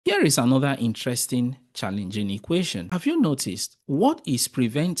Here is another interesting, challenging equation. Have you noticed what is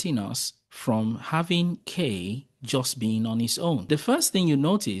preventing us from having k just being on its own? The first thing you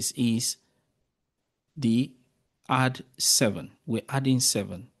notice is the add 7. We're adding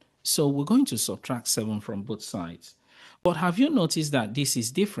 7. So we're going to subtract 7 from both sides. But have you noticed that this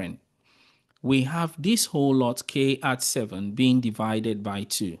is different? We have this whole lot k add 7 being divided by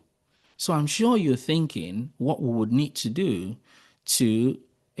 2. So I'm sure you're thinking what we would need to do to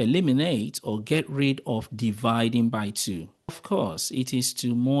eliminate or get rid of dividing by 2. Of course, it is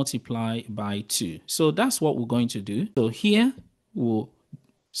to multiply by 2. So that's what we're going to do. So here we'll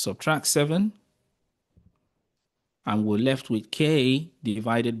subtract 7 and we're left with k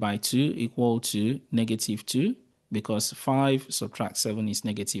divided by 2 equal to negative 2 because 5 subtract 7 is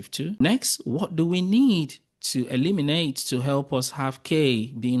negative 2. Next, what do we need to eliminate to help us have k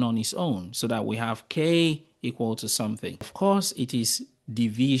being on its own so that we have k equal to something? Of course, it is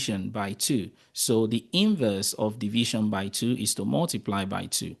division by 2. So the inverse of division by 2 is to multiply by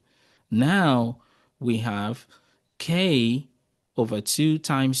 2. Now we have k over 2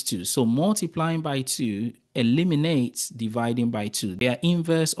 times 2. So multiplying by 2 eliminates dividing by 2. They are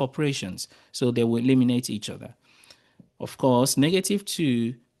inverse operations, so they will eliminate each other. Of course, negative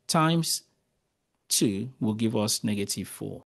 2 times 2 will give us negative 4.